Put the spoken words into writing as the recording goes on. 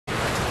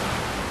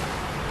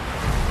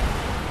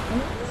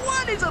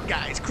What is up,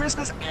 guys?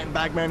 Christmas and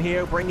Bagman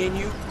here, bringing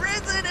you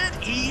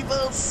Resident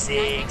Evil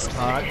 6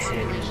 Part 2.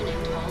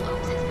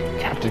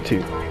 Chapter 2.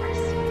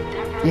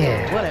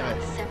 Yeah. Whatever.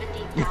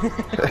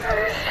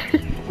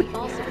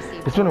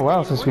 It's been a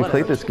while since we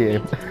played this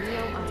game.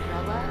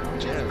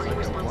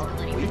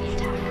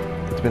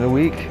 It's been a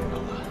week.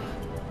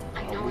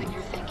 I know what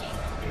you're thinking.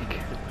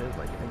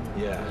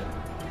 Yeah.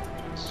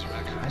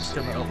 I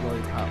still not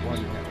uploaded Part 1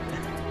 yet.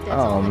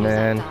 Oh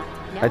man.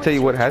 I tell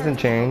you what hasn't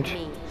changed.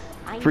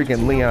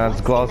 Freaking Leon's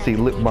glossy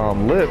lip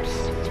balm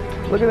lips.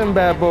 Look at them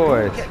bad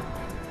boys.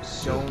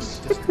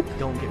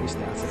 Don't get me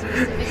started.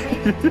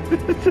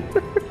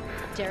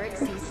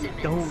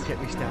 Don't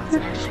get me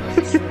started.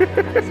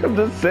 I'm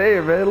just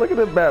saying, man. Look at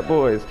them bad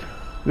boys.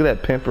 Look at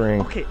that pimpering.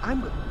 Okay,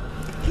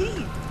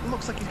 he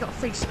looks like he's got a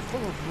face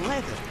full of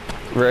leather.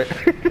 Right.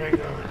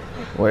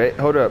 Wait,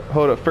 hold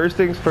up. First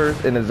things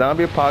first, in a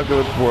zombie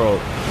apocalypse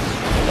world.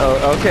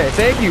 Oh, okay,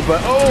 thank you,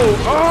 but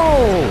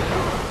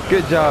oh!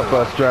 Good job,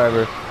 bus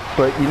driver.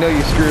 But you know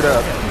you screwed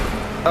up.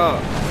 Oh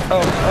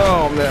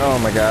man, oh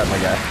my god.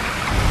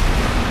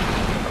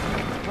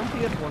 One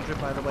thing I've wondered,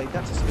 by the way,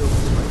 that's a skill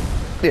point.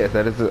 Yes,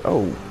 that is a,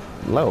 oh,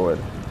 Lord.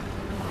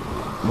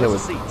 Where's the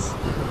seats?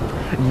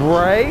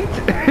 Right?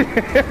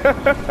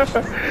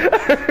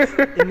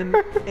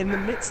 in the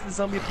midst of the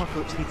zombie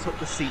apocalypse, he took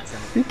the seats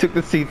out. He took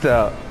the seats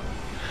out.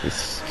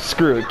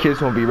 Screw it, kids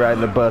won't be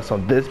riding the bus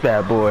on this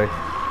bad boy.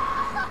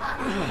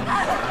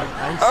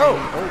 Oh!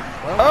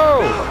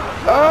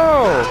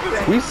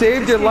 We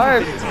saved your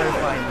life.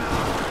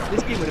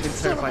 This game would have been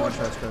terrifying in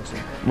first person.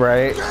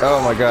 Right? Oh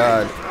my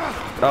god.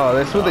 Oh,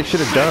 that's what they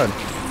should have done.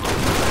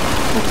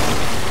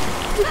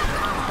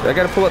 I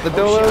gotta pull out the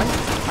dolos.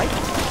 I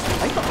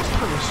thought it was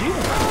for a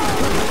shield.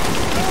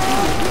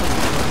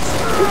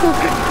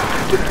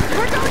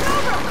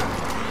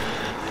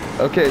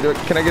 Okay,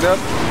 can I get up?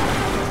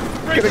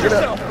 Can I get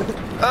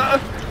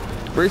up?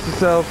 Brace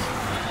yourself.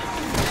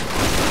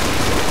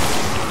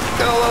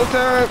 Dolo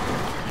time!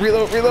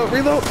 Reload!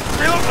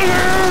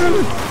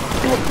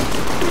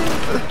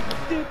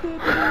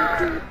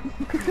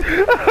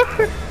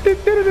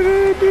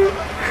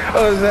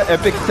 Oh, is that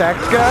epic sax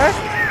guy?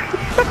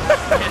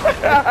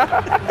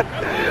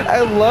 I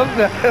love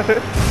that.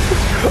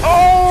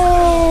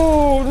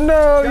 Oh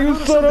no, you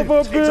son of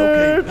a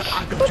bitch!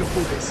 I got your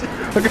boobies.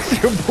 I got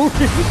your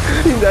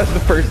boobies. That's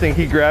the first thing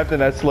he grabbed in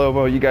that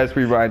slow-mo. You guys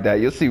rewind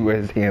that. You'll see where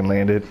his hand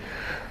landed.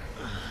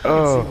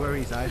 Oh. See where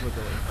his eyes were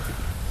going.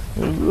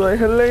 Like,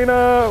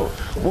 Helena,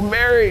 we're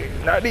married,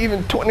 not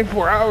even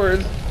 24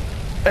 hours.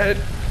 And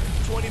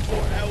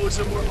 24 hours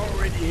and we're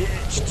already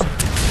hitched.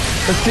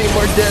 I've seen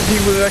more dead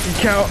people than I can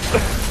count.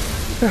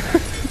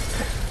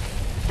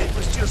 It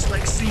was just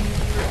like seeing you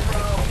at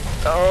prom.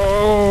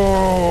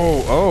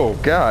 Oh,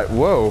 God,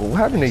 whoa, what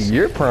happened to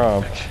your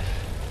prom?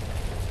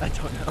 I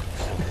don't know.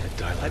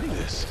 I think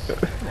this.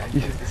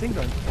 Thing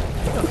don't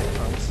have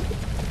proms.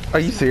 Are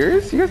you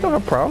serious? You guys don't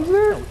have proms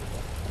there? No.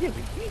 Yeah,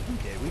 we did.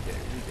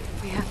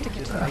 We have to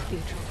get to the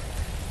cathedral.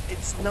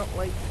 It's not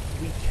like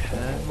we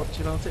care much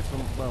about it from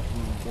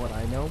what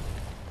I know.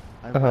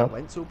 I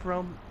went to a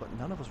prom, but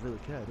none of us really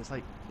cared. It's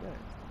like, yeah,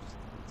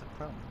 it's a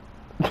prom.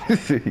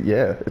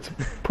 Yeah, it's a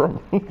prom.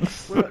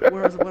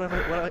 Whereas what I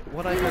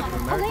heard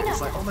from America,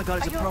 it's like, oh my god,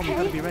 it's a prom, you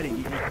gotta be ready.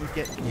 You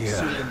get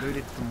suited and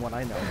booted from what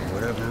I know. For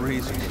whatever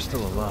reason, we're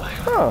still alive.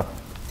 Huh.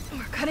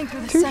 We're cutting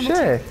through the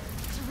cemetery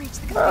to reach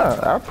the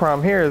cathedral. Our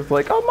prom here is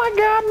like, oh my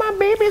god, my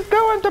baby's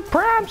going to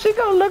prom. She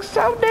gonna look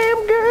so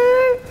damn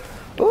good.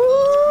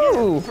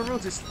 Ooh. Yeah, for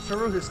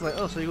real, it's like,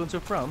 oh, so you're going to a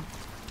prom?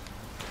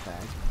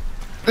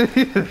 Fag.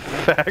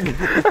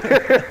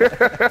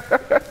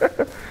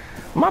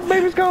 My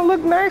baby's gonna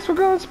look nice. We're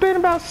gonna spend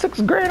about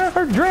 $6 grand on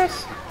her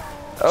dress.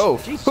 Oh,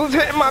 Jesus. Who's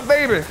hitting my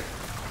baby?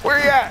 Where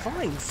you at?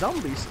 Fine,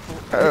 zombies.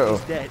 Oh.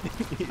 He's dead.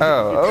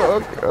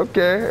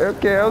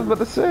 Okay. I was about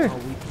to say. Oh,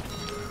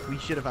 we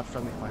should have had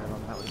friendly fire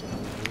on that one.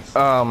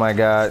 Oh my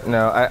god,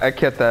 no, I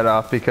kept that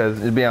off because,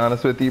 to be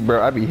honest with you,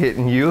 bro, I'd be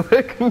hitting you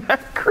like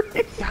that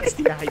crazy. That's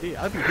the idea,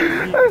 I'd be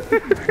hitting you.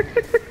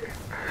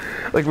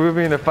 Like we're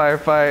being in a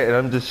firefight and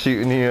I'm just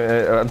shooting you,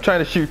 I'm trying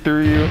to shoot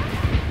through you.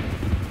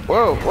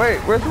 Whoa, wait,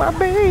 where's my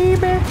baby?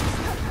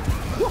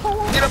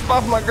 Get up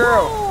off my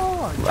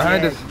girl.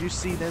 Behind us. Did you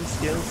see them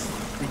skills?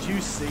 Did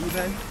you see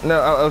them? No,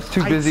 I was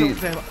too busy. I took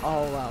them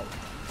all out.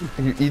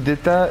 You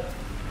did that?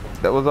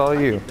 That was all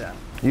you? Did that.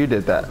 You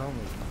did that.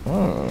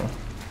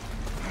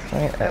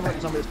 That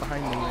zombie that's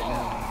behind me right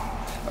now.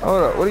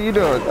 Hold up, what are you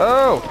doing?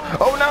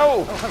 Oh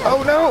no!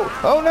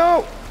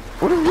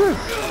 What is this?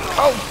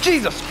 Oh,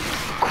 Jesus!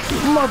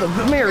 Mother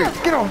Mary,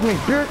 get off me,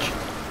 bitch!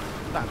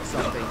 That's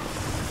something.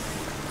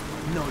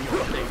 No,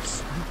 your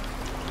face.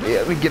 Yeah,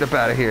 let me get up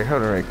out of here.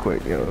 Hold on right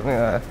quick. You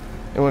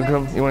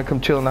wanna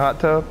come chill in the hot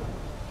tub?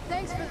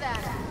 Thanks for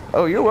that.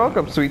 Oh, you're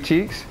welcome, sweet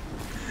cheeks.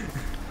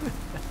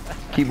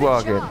 Keep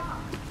walking.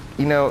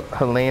 You know,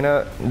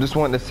 Helena, I just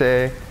wanted to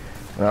say,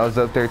 when I was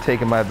up there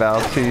taking my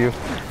vows to you,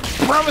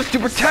 promise to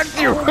protect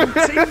you.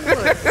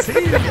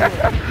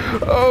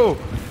 Oh,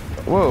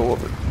 whoa.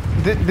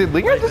 Did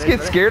Leon just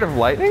get scared of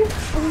lightning?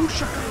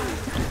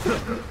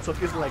 Took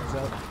his legs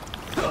out.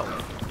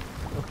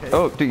 Okay.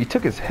 Oh, dude, you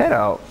took his head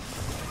out.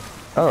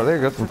 Oh, there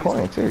you go, some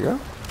points. There you go.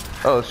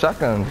 Oh,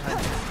 shotgun.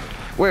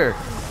 Where?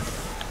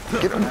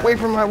 Get away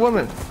from my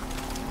woman.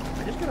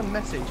 I just got a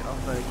message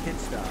off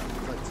Kidstar.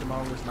 Like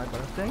tomorrow is my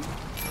birthday.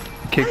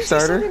 Kickstarter? Why is he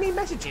sending me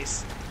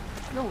messages?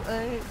 No,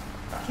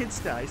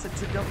 Kidstar. He said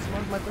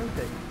tomorrow's my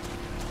birthday.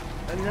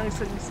 And now he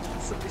sent me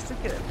somebody's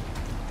ticket.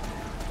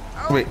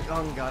 Oh, wait.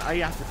 Oh god, I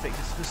have to fix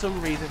this. For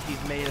some reason,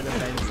 he's made an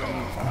event.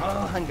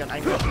 Oh, hang on, I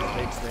need to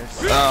fix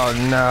this. Oh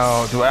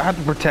no, do I have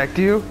to protect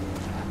you?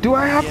 Do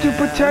I have to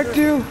protect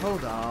you?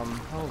 Hold on.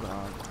 Fucking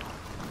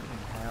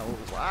hell,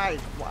 why?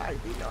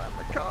 We don't have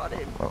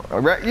recording.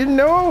 Alright, you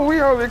know we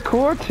are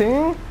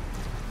recording.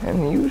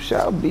 And you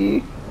shall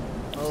be.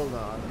 Hold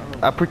on.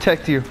 I'll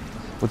protect you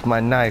with my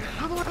knife.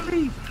 How do I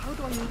leave? How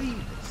do I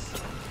leave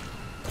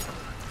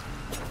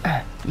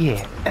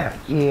this?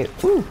 Yeah.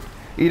 Woo.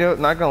 You know,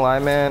 not gonna lie,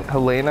 man,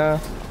 Helena,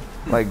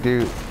 like,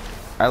 dude,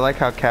 I like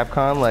how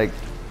Capcom, like,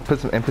 put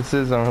some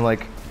emphasis on,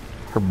 like,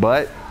 her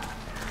butt.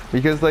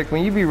 Because, like,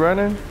 when you be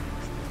running,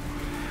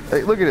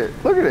 like, look at it.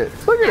 Just look at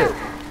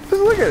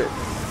it.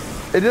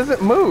 It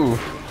doesn't move.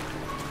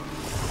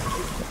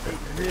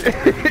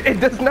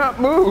 It does not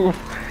move.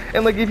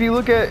 And, like, if you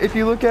look at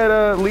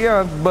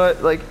Leon's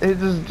butt, like, it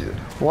just,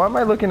 why am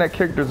I looking at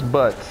characters'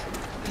 butts?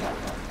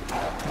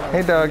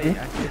 Hey, doggy.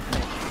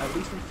 At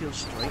least we feel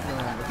straight when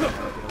I'm looking at a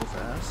girl's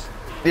ass.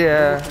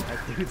 Yeah.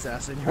 Dude's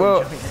ass and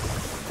you're enjoying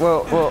it.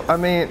 Well, I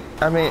mean,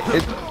 I'm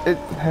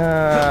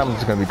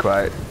just gonna be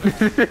quiet. Have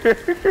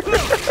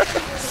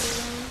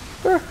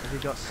you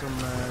got some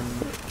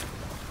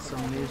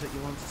news that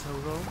you want to tell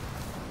us all?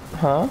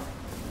 Huh? Have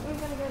you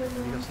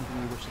got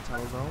something you wish to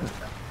tell us all?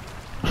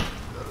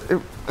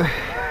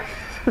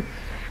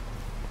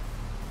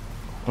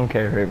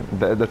 Okay, right.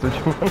 That's what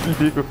you want to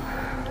do.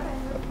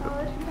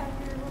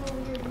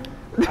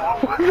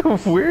 What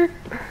the weird?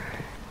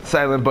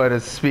 Silent Bud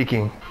is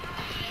speaking.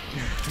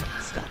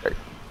 Stop. The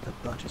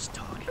butt is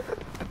talking.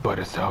 The Bud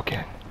is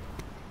talking.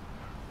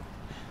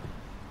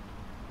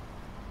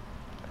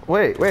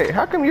 Wait,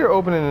 how come you're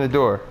opening the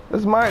door?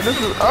 This is,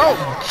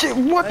 oh, shit,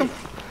 what the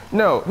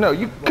No,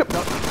 you come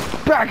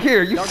back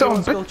here, you son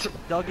of a bitch.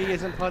 Doggy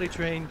isn't potty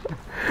trained.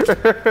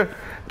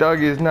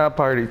 Doggy is not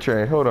party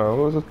trained. Hold on,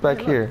 what was this back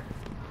here?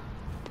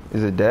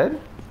 Is it dead?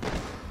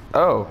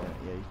 Oh.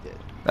 Yeah, he's dead.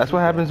 That's what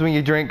happens when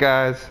you drink,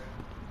 guys.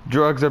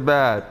 Drugs are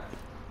bad.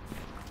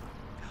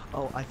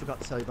 Oh, I forgot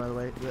to tell you, by the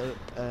way,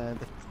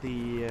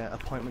 the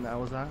appointment that I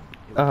was at,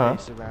 it was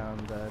based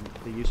around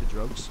the use of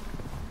drugs.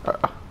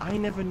 I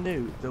never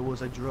knew there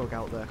was a drug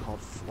out there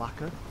called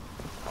Flacker.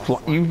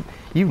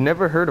 You've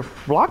never heard of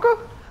Flacker?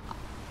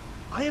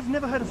 I have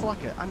never heard of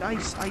Flacker, and I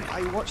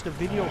watched a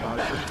video about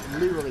it, and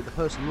literally the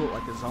person looked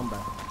like a zombie.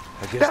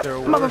 I guess That there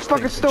are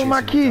motherfucker stole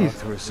my keys.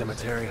 Through a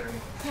cemetery.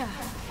 Yeah,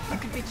 he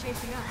could be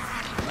chasing us.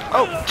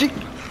 Oh, gee,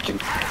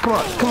 come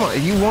on.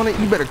 If you want it,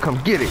 you better come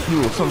get it, you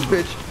little son of a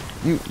bitch.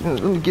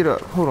 Let me get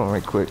up. Hold on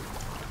right quick.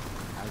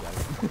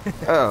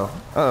 Oh,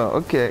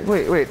 okay.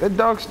 Wait. That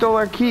dog stole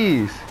our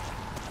keys.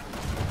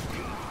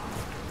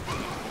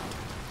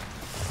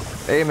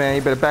 Hey, man,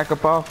 you better back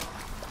up off.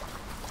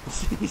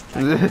 It's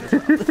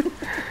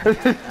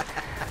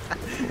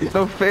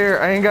no fair.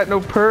 I ain't got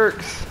no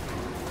perks.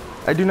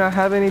 I do not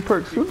have any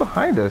perks. Who's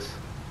behind us?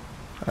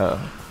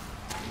 Oh.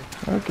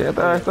 Okay, I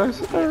thought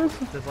There's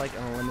like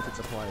an unlimited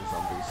supply of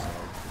zombies, so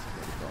this is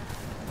really fun.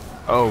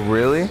 Oh,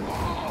 really?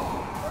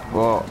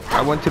 Well,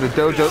 I went to the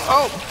dojo.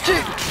 Oh,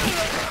 shit!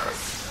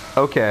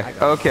 Okay.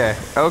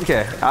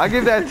 I'll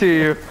give that to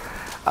you.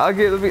 Oh,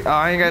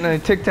 I ain't got no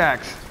Tic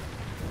Tacs.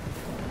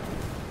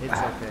 It's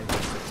okay.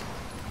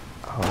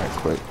 Alright,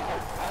 quick.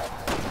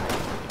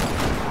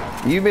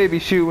 You may be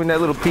shooting that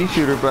little pea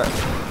shooter, but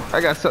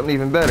I got something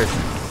even better.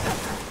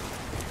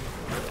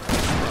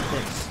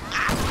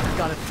 I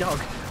got a dog.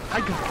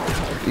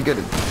 You got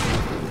it.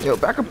 Yo,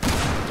 back up.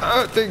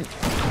 Thing.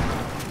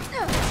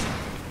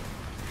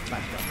 I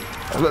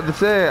was about to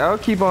say, I'll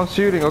keep on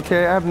shooting,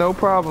 okay? I have no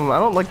problem. I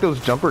don't like those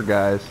jumper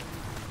guys.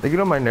 They get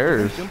on my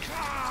nerves.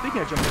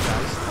 Speaking of jumper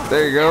guys.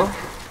 There you go.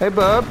 Hey,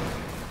 bub.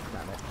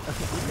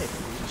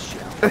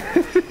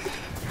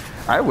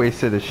 I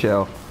wasted a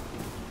shell.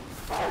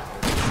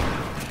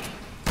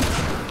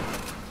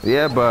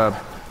 Yeah, bub.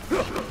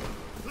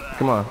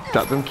 Come on,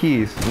 drop them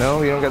keys.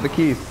 No, you don't got the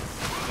keys.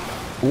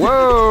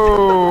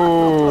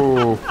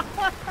 Whoa!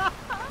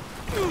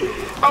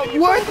 Oh,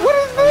 what? What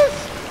is this?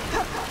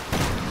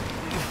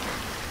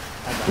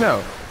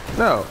 No.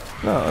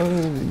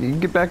 You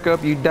get back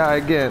up, you die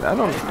again. I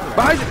don't.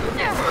 Behind you.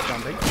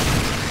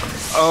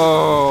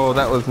 Oh,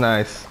 that was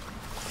nice.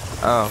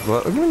 Oh,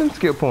 well, give me them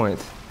skill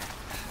points.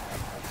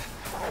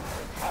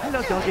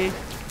 Hello, doggy.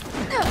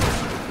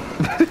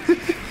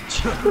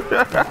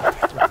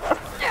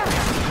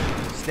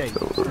 Stay.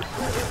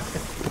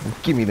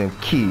 Give me them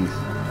keys.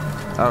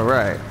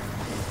 Alright,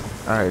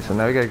 so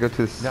now we gotta go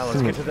to the Now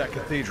let's get to that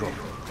cathedral.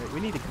 Wait,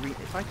 we need a green.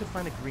 If I could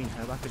find a green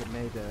herb, I could have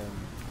made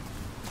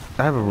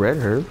I have a red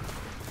herb.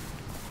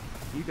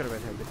 You got a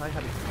red herb. If I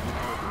had a green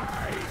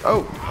herb.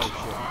 Oh!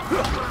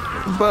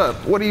 Bub,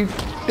 what do you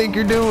think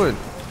you're doing?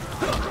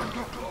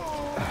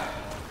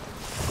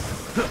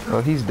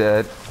 Oh, he's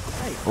dead.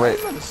 Hey, wait.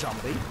 I'm not a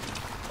zombie.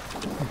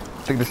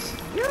 I think this.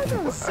 You're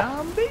not a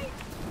zombie.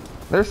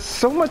 There's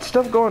so much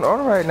stuff going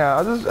on right now.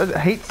 I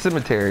hate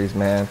cemeteries,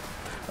 man.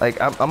 Like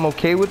I'm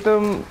okay with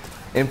them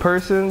in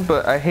person,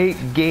 but I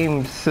hate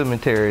game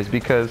cemeteries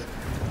because,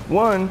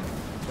 one,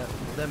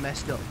 they're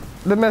messed up.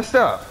 They're messed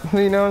up.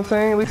 You know what I'm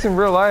saying? At least in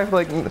real life,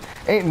 like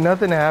ain't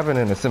nothing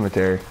happening in a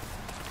cemetery.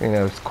 You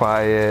know, it's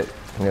quiet.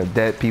 You know,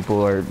 dead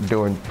people are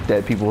doing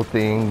dead people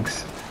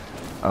things.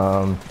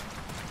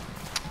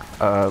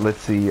 Let's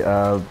see.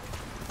 I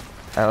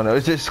don't know.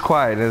 It's just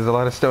quiet. There's a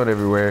lot of stone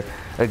everywhere.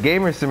 A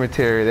gamer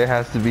cemetery, there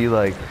has to be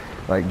like,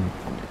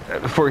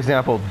 for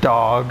example,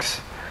 dogs.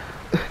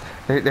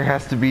 There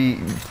has to be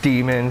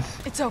demons.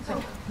 It's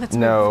open. Let's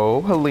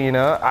No,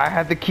 Helena, I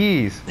had the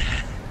keys.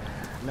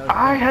 No,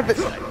 I had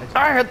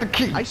the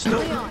key. I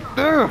stole.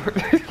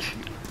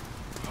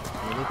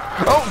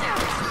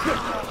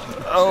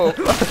 Oh.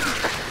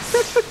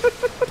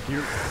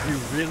 You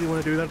really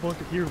want to do that,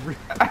 Bunker? You really?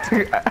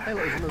 Hey,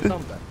 look, there's no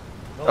something.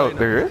 Oh,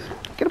 there is?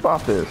 Get up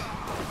off this.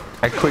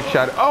 I quick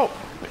shot. Oh,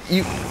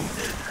 you.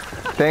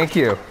 Thank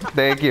you.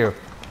 Thank you.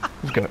 I'm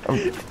just gonna.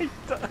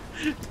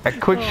 I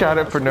quick shot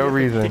it for no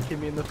reason. Kicking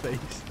me in the face.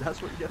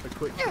 That's what you get for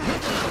quick shot.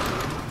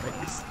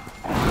 Face.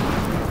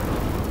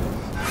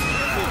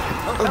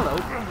 Oh, hello.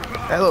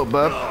 Hello,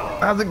 bub.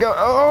 How's it go?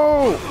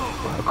 Oh!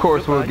 Of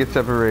course, we'll get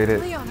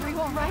separated. Leon, are you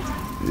all right?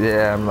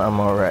 Yeah, I'm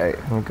all right.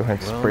 Let me go ahead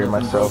and spray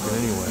myself.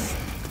 Anyway.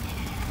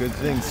 Good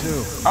thing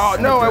too. Oh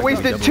no, I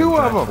wasted 2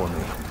 of them.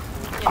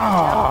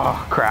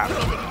 Oh crap!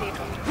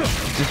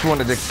 Just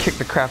wanted to kick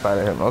the crap out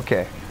of him.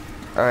 Okay.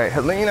 All right,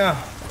 Helena.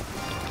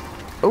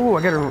 Oh,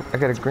 I got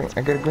a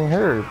green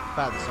herb.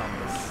 Bad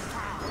zombie.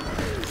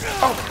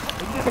 Oh,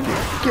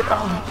 get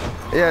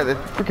off! Yeah, the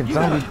freaking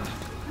zombie.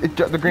 It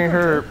dropped the green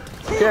herb.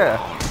 Yeah.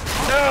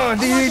 Oh,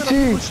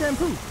 DDT.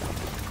 Shampoo.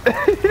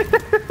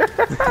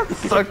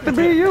 Suck to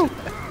be you.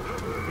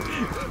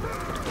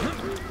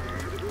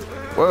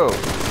 Whoa.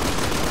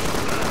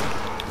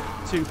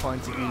 2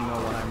 points if you know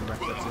what I'm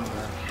referencing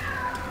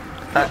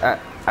there.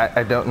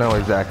 I don't know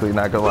exactly.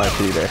 Not gonna lie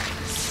to you there.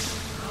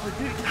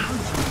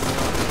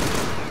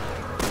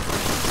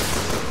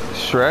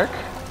 Shrek?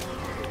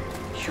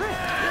 Shrek.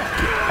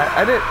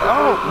 I did.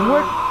 Oh,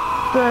 what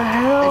the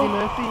hell? Eddie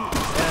Murphy.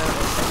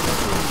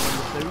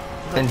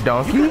 And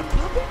Donkey? You got a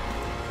puppy?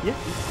 Yeah,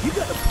 you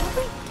got a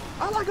puppy?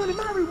 I like Eddie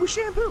Murphy with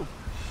shampoo.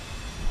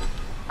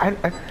 I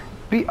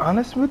be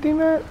honest with you,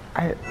 man.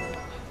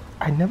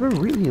 I never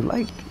really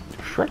liked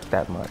Shrek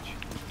that much.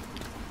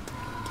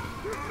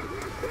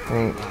 I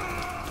mean,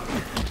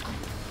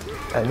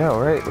 I know,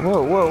 right?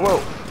 Whoa.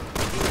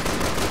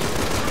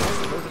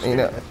 You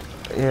know,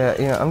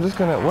 yeah. I'm just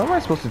gonna. What am I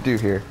supposed to do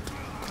here?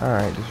 All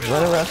right, just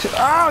run around.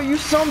 Oh, you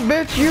some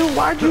bitch! You!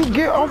 Why'd you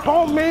get up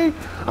on me?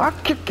 I'll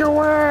kick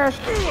your ass!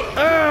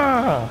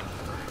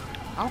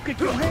 I'll kick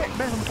your ass,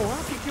 Bevan.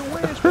 I'll kick your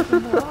ass,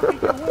 Bevan. I'll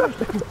kick your ass,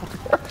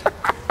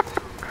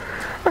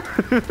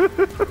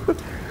 Bevan.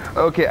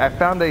 Okay, I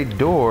found a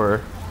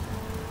door.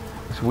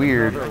 It's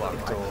weird.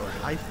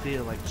 I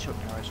feel like Chuck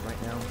Norris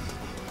right now.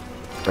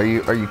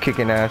 Are you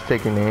kicking ass,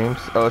 taking names?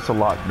 Oh, it's a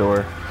locked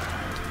door,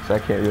 so I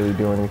can't really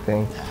do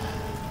anything.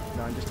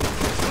 No, I'm just.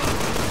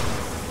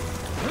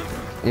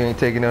 You ain't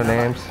taking no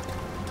names?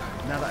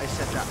 Now that I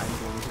said that, I'm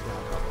going to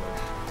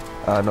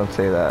go. Don't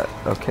say that.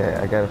 Okay,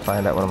 I gotta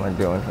find out what am I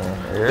doing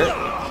here.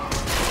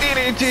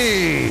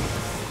 DDT!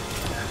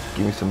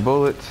 Give me some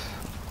bullets.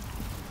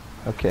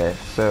 Okay,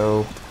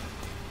 so.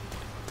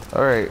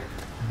 Alright,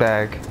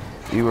 bag.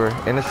 You were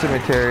in a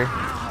cemetery.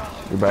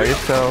 You're by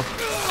yourself.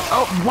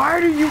 Oh, why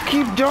do you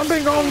keep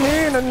jumping on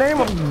me in the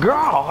name of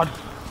God?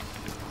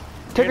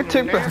 Take a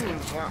tip back.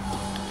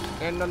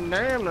 And the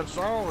name that's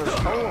always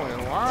holy,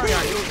 why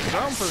are you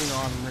jumping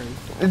on me?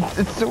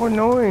 It's so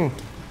annoying.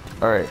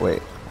 Alright,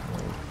 wait.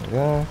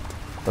 Yeah.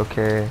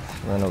 Okay,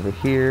 run over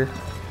here.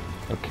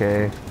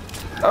 Okay.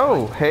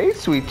 Oh, hey,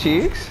 sweet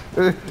cheeks.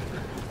 Do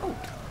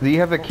you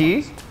have the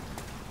key?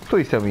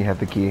 Please tell me you have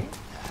the key.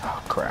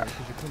 Oh, crap.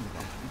 You're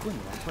going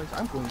the wrong place.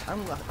 I'm going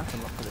to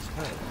look for this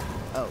herb.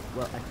 Oh,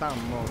 well, I found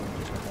more than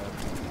just a herb.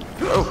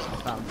 Oh. I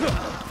found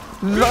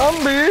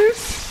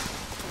Zombies!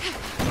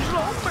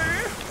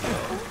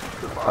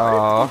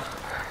 Aw,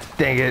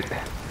 dang it.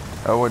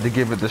 I wanted to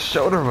give it the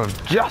shoulder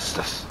of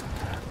justice.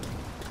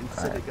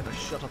 Instead, they're gonna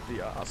shut up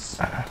the ass.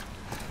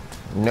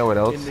 You know what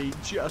else? In the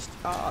just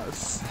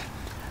us.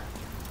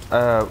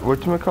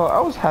 Whatchamacallit? I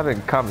was having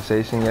a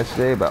conversation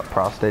yesterday about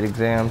prostate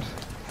exams.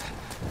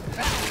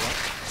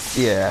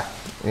 Yeah,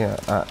 I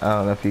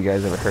don't know if you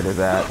guys ever heard of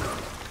that.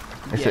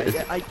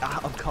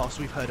 Of course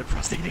we've heard of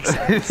prostate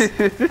exams.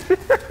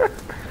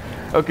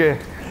 Okay,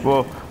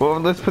 well,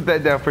 let's put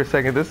that down for a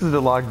second. This is the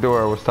locked door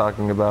I was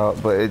talking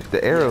about, but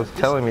the arrow's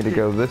telling me to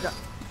go this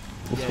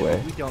way.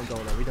 We don't go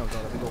there. We go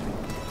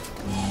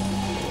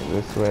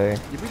this way.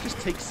 If we just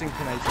take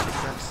synchronized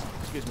steps,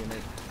 excuse me,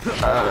 mate.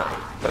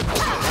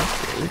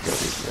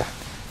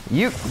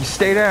 You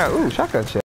stay down. Ooh, shotgun shell.